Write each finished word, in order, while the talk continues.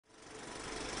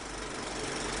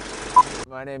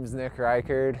My name's Nick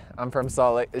Reichard. I'm from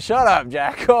Salt Lake. Shut up,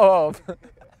 Jack. Go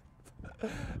home.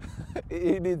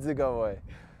 He needs to go away.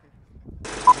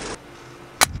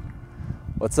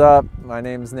 What's up? My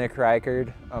name's Nick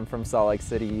Reichard. I'm from Salt Lake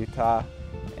City, Utah,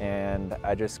 and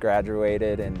I just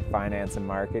graduated in finance and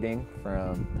marketing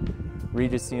from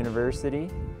Regis University.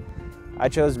 I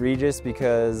chose Regis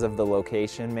because of the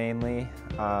location mainly.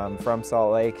 I'm from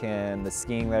Salt Lake and the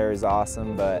skiing there is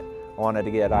awesome, but I wanted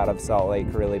to get out of Salt Lake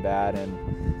really bad,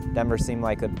 and Denver seemed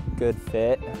like a good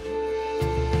fit.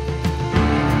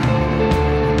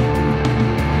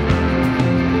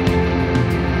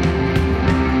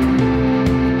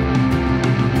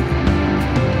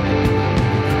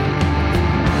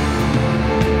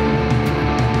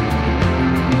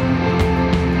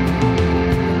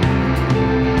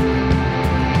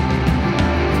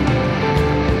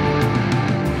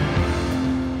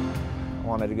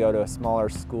 I wanted to go to a smaller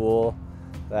school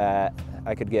that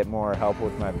I could get more help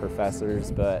with my professors,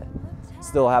 but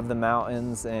still have the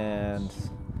mountains, and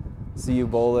CU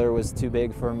Boulder was too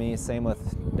big for me. Same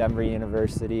with Denver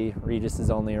University. Regis is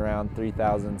only around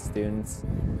 3,000 students.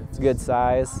 It's a good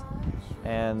size,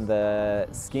 and the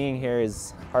skiing here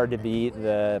is hard to beat.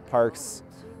 The parks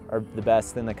are the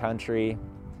best in the country.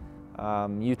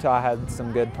 Utah had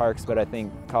some good parks, but I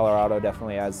think Colorado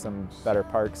definitely has some better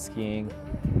parks skiing.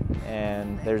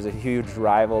 And there's a huge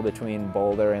rival between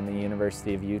Boulder and the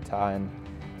University of Utah, and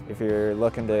if you're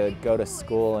looking to go to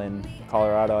school in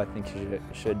Colorado, I think you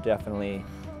should definitely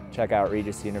check out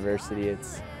Regis University.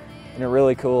 It's in a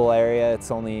really cool area.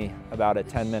 It's only about a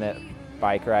 10-minute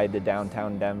bike ride to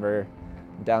downtown Denver.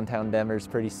 Downtown Denver's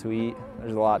pretty sweet.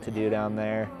 There's a lot to do down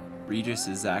there. Regis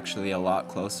is actually a lot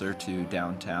closer to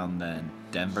downtown than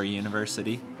Denver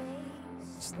University.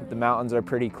 The mountains are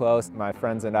pretty close. My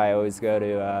friends and I always go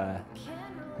to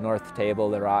North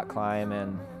Table to rock climb,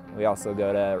 and we also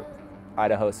go to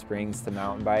Idaho Springs to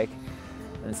mountain bike.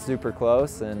 And it's super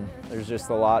close, and there's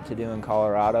just a lot to do in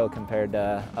Colorado compared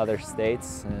to other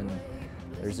states, and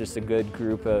there's just a good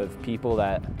group of people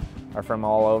that are from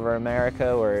all over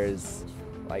America, whereas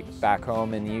like back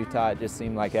home in Utah, it just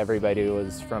seemed like everybody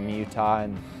was from Utah,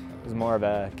 and it was more of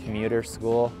a commuter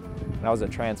school. And I was a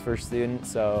transfer student,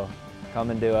 so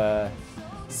coming to a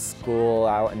school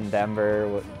out in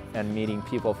Denver and meeting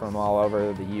people from all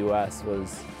over the U.S.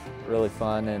 was really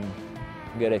fun and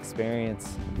a good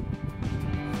experience.